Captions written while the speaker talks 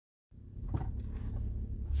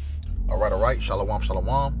All right. Shalom,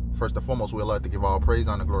 shalom. First and foremost, we'd like to give all praise,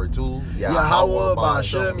 honor, glory to Yahweh,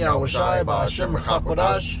 Ba'ashem, Yahushai, Ba'ashem,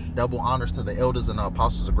 Rakakodash. Double honors to the elders and the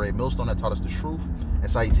apostles of Great Millstone that taught us the truth. And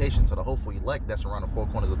salutations to the hopeful elect that's around the four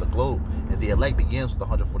corners of the globe. And the elect begins with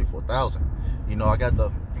 144,000. I got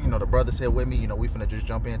the brothers here with me. We finna just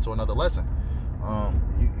jump into another lesson.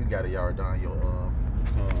 You got it, y'all down your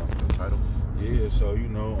title. Yeah, so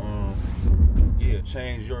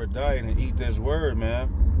change your diet and eat this word,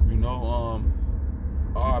 man.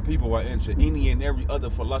 Our people are into any and every other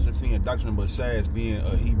philosophy and doctrine besides being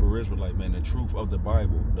a Hebrew Israelite, man. The truth of the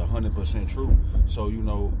Bible, the 100% truth. So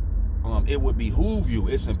it would behoove you.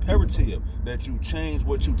 It's imperative that you change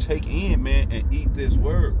what you take in, man, and eat this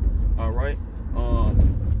word. All right,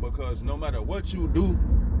 because no matter what you do,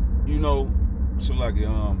 so like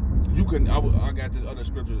you can. I got this other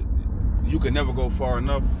scripture. You can never go far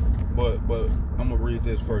enough. But I'm gonna read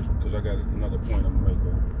this first because I got another point I'm gonna make.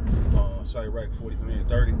 Sirach 43 and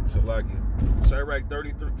 30. Sirach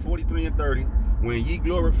 43 and 30. When ye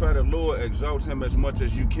glorify the Lord, exalt him as much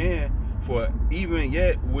as you can, for even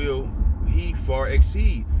yet will he far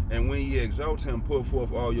exceed. And when ye exalt him, put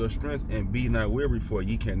forth all your strength and be not weary, for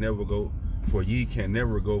ye can never go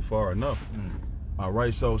far enough. All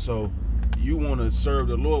right, so you want to serve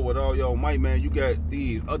the Lord with all your might, man. You got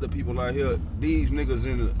these other people out here. These niggas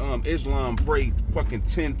in Islam pray fucking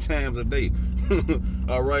 10 times a day.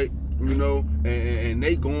 All right, and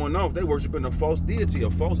they going off. They worshiping a false deity, a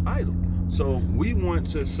false idol. So we want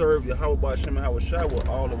to serve Yahweh Ba'ashem and Yahushai with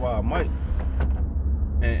all of our might.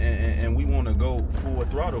 And we want to go full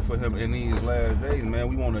throttle for him in these last days, man.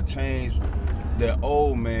 We want to change the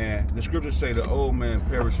old man. The scriptures say the old man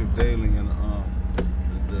perisheth daily, and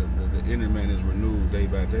the inner man is renewed day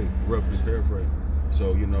by day, roughly paraphrased.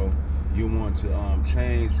 So, you want to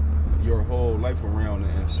change your whole life around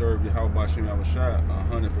and serve Yahweh Ba'ashem Yahushai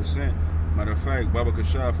 100%. Matter of fact, Baba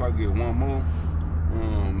Kashai, if I get one more,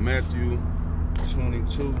 Matthew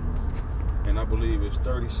 22, and I believe it's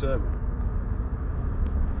 37.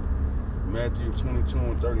 Matthew 22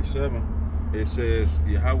 and 37, it says,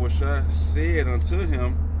 Yahushai said unto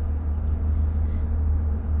him,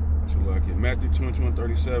 Matthew 22 and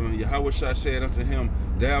 37, Yahushua said unto him,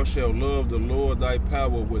 thou shalt love the Lord thy power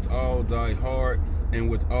with all thy heart and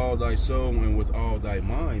with all thy soul and with all thy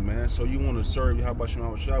mind, man. So you want to serve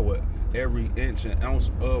Yahushua with every inch and ounce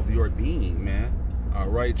of your being, man. All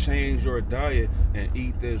right, change your diet and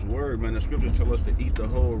eat this word, man. The scriptures tell us to eat the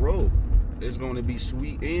whole roll. It's going to be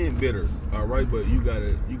sweet and bitter, all right, but you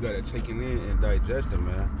gotta take it in and digest it,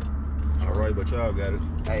 man. All right, but y'all got it.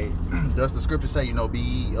 Hey, does the scripture say,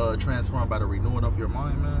 be transformed by the renewing of your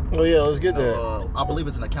mind, man? Oh yeah, let's get that. I believe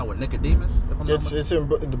it's an account with Nicodemus. If I'm not mistaken. It's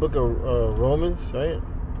in the book of Romans, right?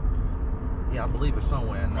 Yeah, I believe it's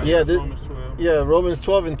somewhere in there. Yeah, Romans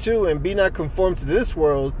 12 and 2. And be not conformed to this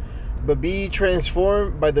world, but be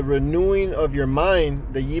transformed by the renewing of your mind,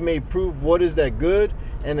 that ye may prove what is that good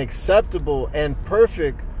and acceptable and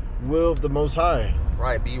perfect will of the Most High.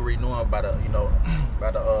 Right, be renewed by the,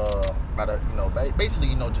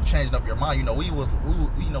 basically, the changing of your mind. We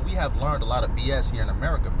have learned a lot of BS here in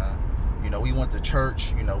America, man. We went to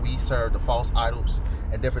church, we served the false idols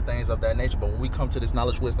and different things of that nature. But when we come to this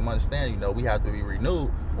knowledge, wisdom, understanding, we have to be renewed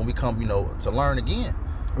when we come, to learn again.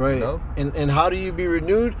 Right. And how do you be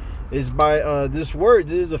renewed? Is by this word.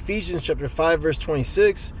 This is Ephesians chapter 5, verse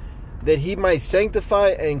 26. That he might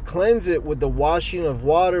sanctify and cleanse it with the washing of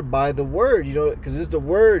water by the word, because it's the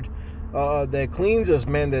word that cleans us,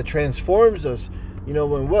 man, that transforms us,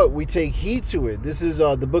 when we take heed to it. This is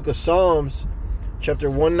the book of Psalms, chapter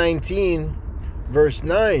 119, verse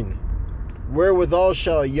 9. Wherewithal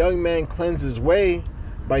shall a young man cleanse his way?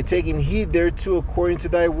 By taking heed thereto according to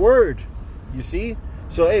thy word. You see?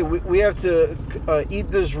 So, hey, we have to eat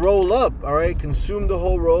this roll up, all right? Consume the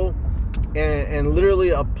whole roll. And literally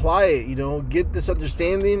apply it, get this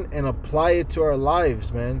understanding and apply it to our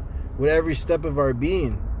lives, man, with every step of our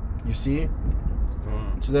being, you see?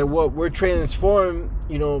 So that we're transformed,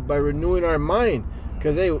 by renewing our mind.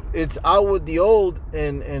 Because, hey, it's out with the old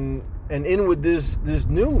and in with this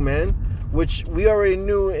new, man, which we already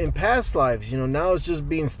knew in past lives. Now it's just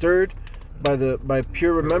being stirred by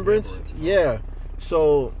pure remembrance. Yeah.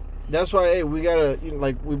 So that's why, hey, we gotta,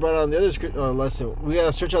 like we brought out in the other lesson, we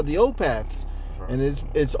gotta search out the old paths, and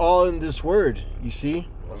it's all in this word. You see?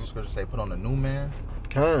 What's the scripture say? Put on the new man.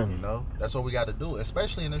 That's what we got to do,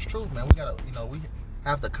 especially in this truth, man. We gotta, we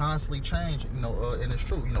have to constantly change, in this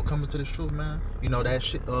truth. Coming to this truth, man. That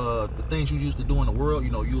shit, the things you used to do in the world.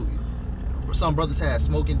 Some brothers had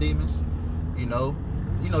smoking demons.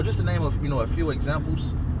 Just to name a few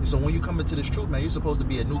examples. So when you come into this truth, man, you're supposed to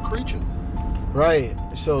be a new creature. Right.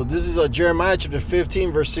 So this is Jeremiah chapter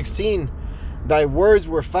 15, verse 16. Thy words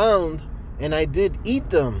were found, and I did eat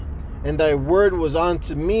them. And thy word was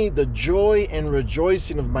unto me the joy and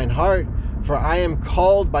rejoicing of mine heart. For I am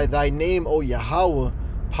called by thy name, O Yahweh,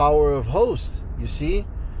 power of hosts. You see?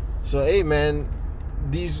 So, hey, man,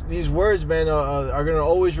 these words, man, are going to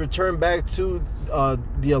always return back to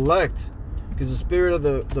the elect. Because the spirit of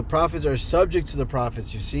the prophets are subject to the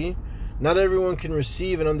prophets, you see? Not everyone can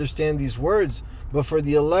receive and understand these words. But for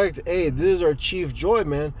the elect, hey, this is our chief joy,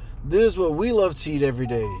 man. This is what we love to eat every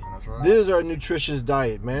day. That's right. This is our nutritious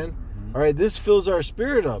diet, man. Mhm. All right, this fills our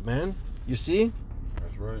spirit up, man. You see?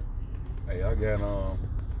 That's right. Hey, I got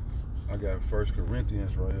 1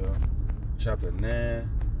 Corinthians right here, chapter 9,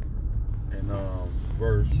 and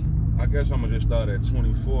verse. I guess I'm gonna just start at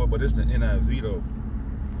 24, but it's the NIV though.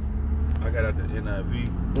 I got out the NIV.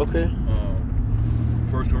 Okay.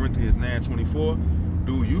 1 Corinthians 9:24.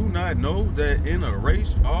 Do you not know that in a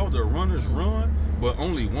race all the runners run, but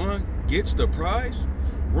only one gets the prize?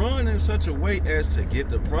 Run in such a way as to get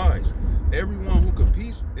the prize. Everyone who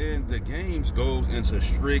competes in the games goes into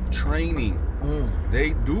strict training.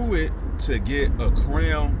 They do it to get a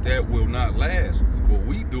crown that will not last, but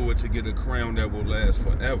we do it to get a crown that will last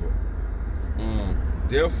forever.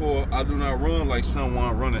 Therefore, I do not run like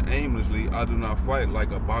someone running aimlessly. I do not fight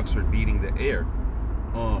like a boxer beating the air.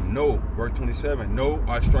 No, verse 27, no,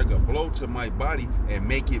 I strike a blow to my body and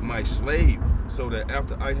make it my slave, so that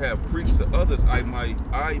after I have preached to others, I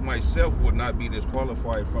myself would not be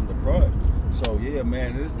disqualified from the prize. So yeah,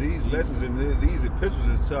 man, these lessons and these epistles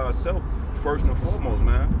is to ourselves first and foremost,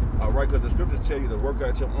 man. All right, because the scriptures tell you to work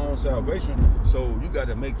out your own salvation, so you got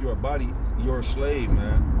to make your body your slave,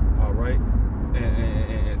 man. All right,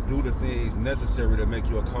 and do the things necessary to make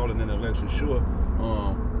your calling and election sure.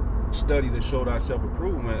 Study to show thyself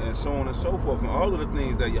approved, and so on and so forth, and all of the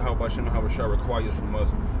things that Yahweh Shem Shah requires from us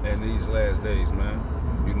in these last days, man.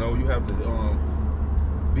 You know, you have to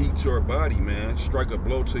beat your body, man. Strike a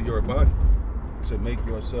blow to your body to make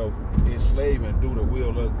yourself enslaved and do the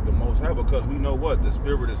will of the Most High, because we know what? The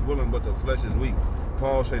spirit is willing, but the flesh is weak.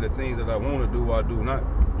 Paul say the things that I want to do, I do not.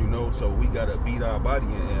 You know, so we got to beat our body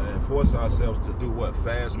and force ourselves to do what?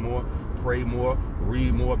 Fast more, pray more,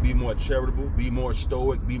 read more, be more charitable, be more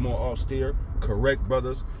stoic, be more austere, correct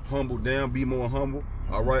brothers, humble down, be more humble.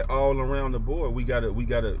 All right, all around the board, we gotta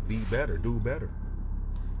be better, do better.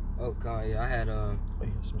 Oh God, yeah, I had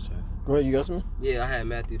Go ahead, you got something? Yeah, I had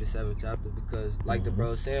Matthew the 7th chapter, because like the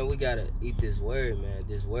bro was saying, we gotta eat this word, man.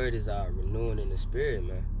 This word is our renewing in the spirit,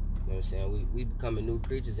 man. You know what I'm saying? We becoming new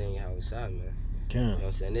creatures in Yahweh Shai, man. You know what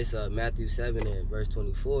I'm saying? This Matthew 7 and verse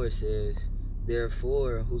 24, it says,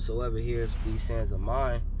 therefore, whosoever hears these sayings of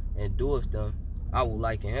mine and doeth them, I will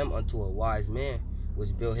liken him unto a wise man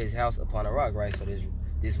which built his house upon a rock, right? So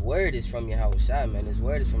this word is from Yahweh Shai, man. This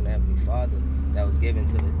word is from the Heavenly Father that was given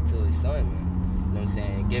to his son, man. You know what I'm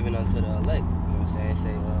saying? Given unto the elect. You know what I'm saying?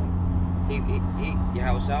 Say,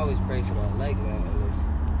 Yahweh Shai always pray for the elect, man. And it's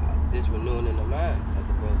this renewing in the mind that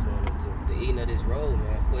the bro's going into. The eating of this roll,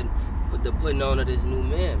 man. The putting on of this new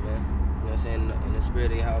man, man. You know what I'm saying? In the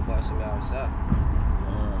spirit of Yahweh Shem Shah.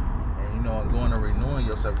 And you know, going and renewing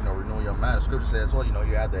yourself, you know, renewing your mind. The scripture says, well, you know,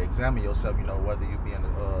 you have to examine yourself, you know, whether you be in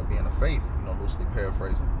the faith, you know, loosely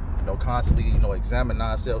paraphrasing. You know, constantly, you know, examine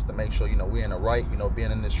ourselves to make sure, you know, we're in the right, you know,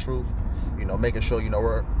 being in this truth, you know, making sure, you know,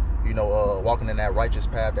 we're, you know, walking in that righteous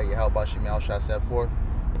path that Yahweh Shem Shah set forth,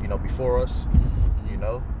 you know, before us. You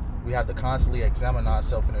know, we have to constantly examine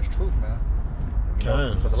ourselves in this truth, man.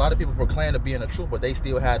 Because a lot of people proclaim to be in the truth, but they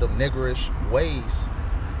still have them niggerish ways,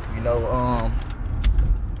 you know,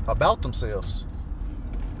 about themselves.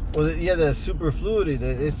 Well, yeah, that superfluity.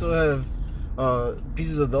 They still have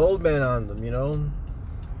pieces of the old man on them, you know.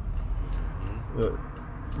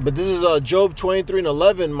 But this is Job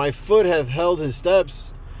 23:11. My foot hath held his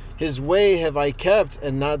steps, his way have I kept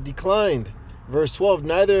and not declined. Verse 12.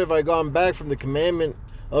 Neither have I gone back from the commandment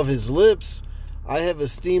of his lips. I have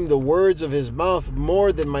esteemed the words of his mouth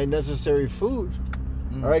more than my necessary food.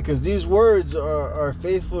 All right, because these words are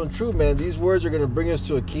faithful and true, man. These words are going to bring us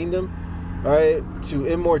to a kingdom, all right, to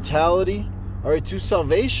immortality, all right, to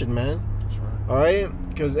salvation, man. That's right. All right,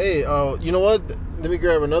 because, hey, you know what? Let me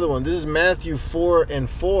grab another one. This is Matthew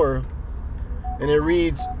 4:4, and it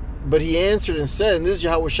reads, but he answered and said, and this is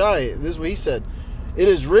Yahweh Shai, this is what he said, it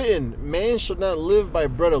is written, man shall not live by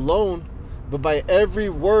bread alone, but by every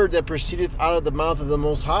word that proceedeth out of the mouth of the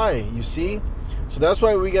Most High. You see? So that's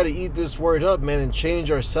why we got to eat this word up, man, and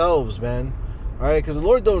change ourselves, man. All right? Because the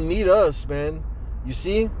Lord don't need us, man. You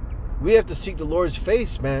see? We have to seek the Lord's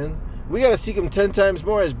face, man. We got to seek him 10 times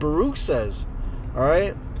more, as Baruch says. All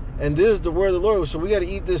right? And this is the word of the Lord. So we got to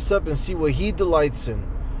eat this up and see what he delights in.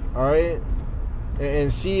 All right?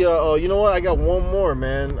 And see, you know what? I got one more,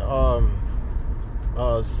 man.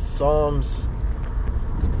 Psalms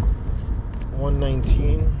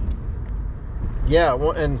 119. Yeah,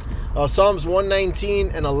 Psalms 119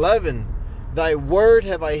 and 11. Thy word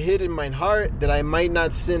have I hid in mine heart, that I might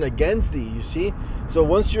not sin against thee. You see? So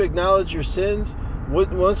once you acknowledge your sins,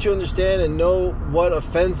 once you understand and know what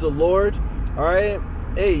offends the Lord, all right,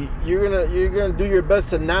 hey, you're gonna do your best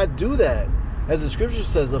to not do that. As the scripture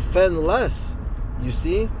says, offend less. You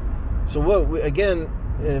see? So again,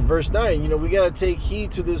 in verse 9, you know, we got to take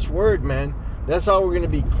heed to this word, man. That's how we're going to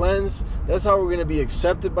be cleansed. That's how we're going to be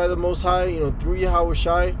accepted by the Most High, you know, through Yahweh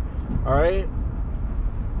Shai. All right?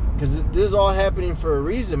 Because this is all happening for a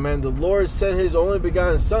reason, man. The Lord sent his only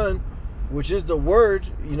begotten Son, which is the word,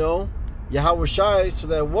 you know, Yahweh Shai, so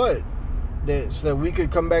that what? So that we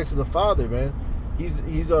could come back to the Father, man.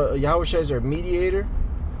 Yahweh Shai is our mediator.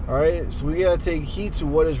 All right, so we gotta take heed to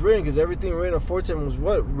what is written, because everything written aforetime was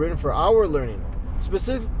what? Written for our learning,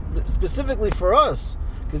 specifically for us,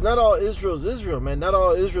 because not all Israel is Israel, man. Not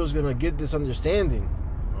all Israel is gonna get this understanding.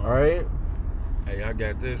 All right. Hey, I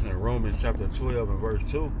got this in Romans chapter 12 and verse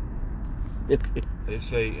 2. It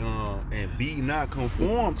say, and be not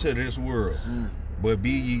conformed to this world, but be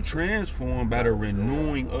ye transformed by the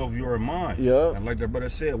renewing of your mind. Yeah. And like the brother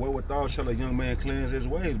said, wherewithal shall a young man cleanse his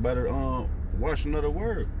ways? By the washing of the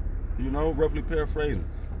word. You know, roughly paraphrasing.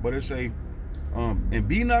 But it say, and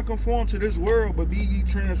be not conformed to this world, but be ye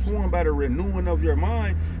transformed by the renewing of your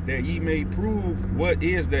mind, that ye may prove what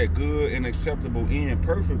is that good and acceptable and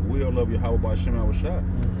perfect will of Yahweh B'Shem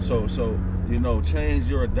Yahushua. So you know, change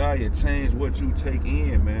your diet, change what you take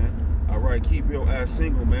in, man. All right, keep your eyes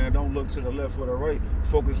single, man. Don't look to the left or the right.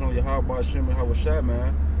 Focus on Yahweh B'Shem Yahushua,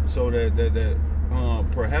 man, so that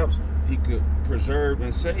perhaps he could preserve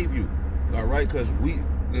and save you. All right, because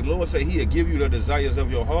the Lord say he'll give you the desires of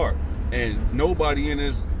your heart. And nobody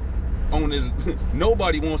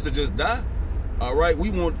nobody wants to just die. All right, we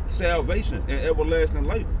want salvation and everlasting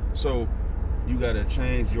life. So you got to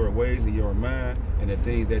change your ways and your mind and the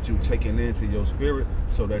things that you're taking into your spirit,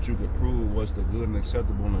 so that you can prove what's the good and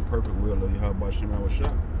acceptable and perfect will of Yahweh B'Shem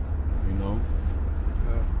Yahushua. You know,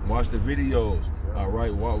 watch the videos. All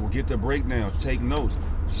right, get the breakdowns, take notes,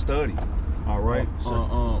 study. All right,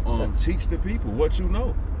 teach the people what you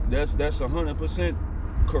know. That's 100%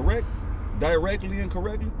 correct, directly and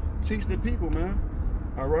correctly. Teach the people, man.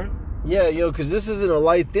 All right. Yeah, you know, because this isn't a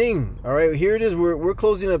light thing. All right, here it is. We're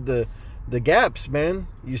closing up the gaps, man.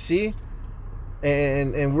 You see,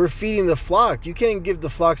 and we're feeding the flock. You can't give the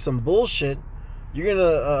flock some bullshit. You're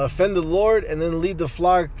gonna offend the Lord and then lead the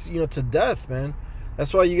flock, you know, to death, man.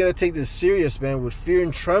 That's why you gotta take this serious, man, with fear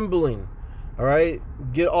and trembling. All right,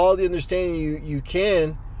 get all the understanding you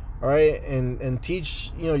can. All right, and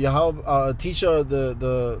teach, you know, Yahweh, teach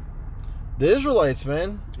the Israelites,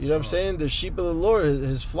 man. You know what I'm saying? The sheep of the Lord,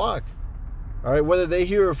 his flock. All right, whether they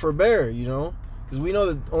hear or forbear, you know, because we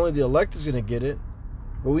know that only the elect is gonna get it,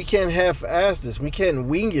 but we can't half-ass this. We can't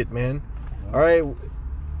wing it, man. All right,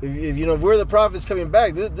 if you know, if we're the prophets coming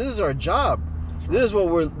back, this is our job. This is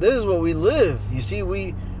what we live. You see,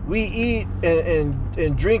 we eat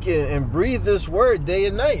and drink and breathe this word day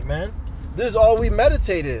and night, man. This is all we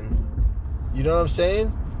meditate in. You know what I'm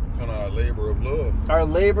saying? Kind of our labor of love. Our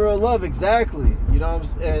labor of love, exactly. You know what I'm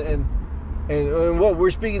saying? And what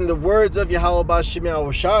we're speaking the words of Yahweh B'Shem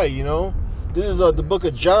Yahushua, you know? This is the book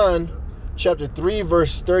of John, chapter 3,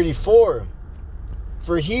 verse 34.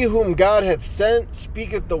 For he whom God hath sent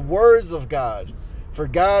speaketh the words of God. For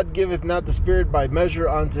God giveth not the Spirit by measure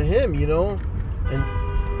unto him, you know? And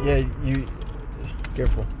yeah, you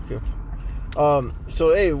careful.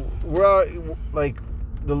 So hey, we're out, like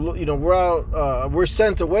we're out. We're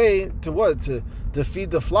sent away to what? To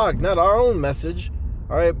feed the flock, not our own message,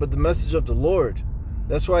 all right, but the message of the Lord.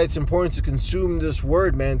 That's why it's important to consume this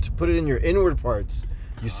word, man, to put it in your inward parts.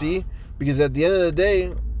 You see, because at the end of the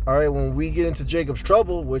day, all right, when we get into Jacob's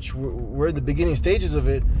trouble, which we're in the beginning stages of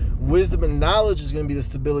it, wisdom and knowledge is going to be the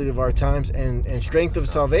stability of our times, and strength of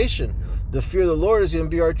salvation. The fear of the Lord is going to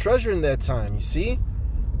be our treasure in that time. You see.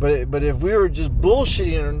 But if we were just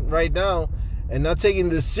bullshitting right now and not taking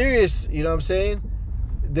this serious, you know what I'm saying,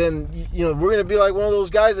 then, you know, we're going to be like one of those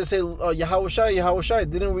guys that say, Yahweh Shai,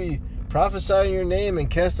 didn't we prophesy in your name and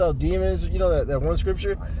cast out demons? You know, that one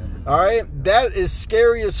scripture? All right? That is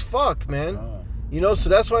scary as fuck, man. You know, so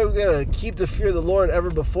that's why we got to keep the fear of the Lord ever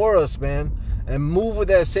before us, man, and move with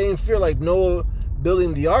that same fear like Noah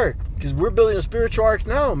building the ark, because we're building a spiritual ark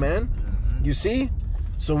now, man. You see?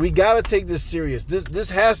 So we gotta take this serious. This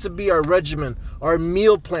has to be our regimen, our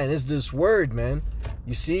meal plan. Is this word, man?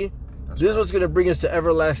 You see, this is what's gonna bring us to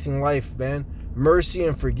everlasting life, man. Mercy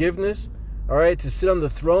and forgiveness. All right, to sit on the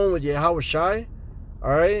throne with Yahweh Shai.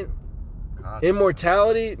 All right,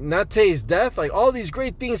 immortality, not taste death. Like all these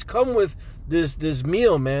great things come with this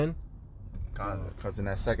meal, man. Because in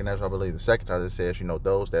that second, that's what I believe. The second chapter says, you know,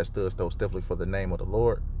 those that stood so stiffly for the name of the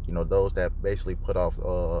Lord. You know, those that basically put off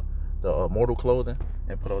the mortal clothing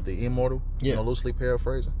and put on the immortal. You know, loosely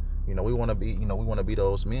paraphrasing. You know, we want to be. You know, we want to be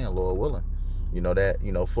those men, Lord willing. You know that.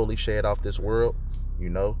 You know, fully shed off this world. You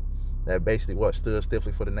know, that basically what stood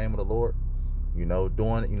stiffly for the name of the Lord. You know,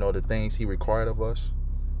 doing, you know, the things He required of us.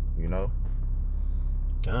 You know.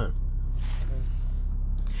 God.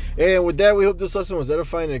 And with that, we hope this lesson was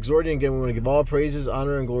edifying and exhorting. Again, we want to give all praises,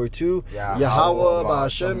 honor, and glory to Yahweh,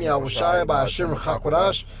 Ba'Hashem, Yahweh Shai, Ba'Hashem,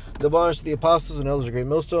 Chakwadash. Double honors to the apostles and elders of Great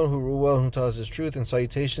Millstone who rule well, who taught us His truth, and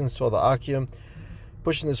salutations to all the Akim,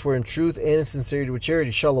 pushing this word in truth and in sincerity with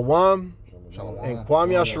charity. Shalom. Shalom. And Kwam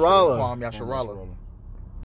Yasharallah. Kwam Yasharallah.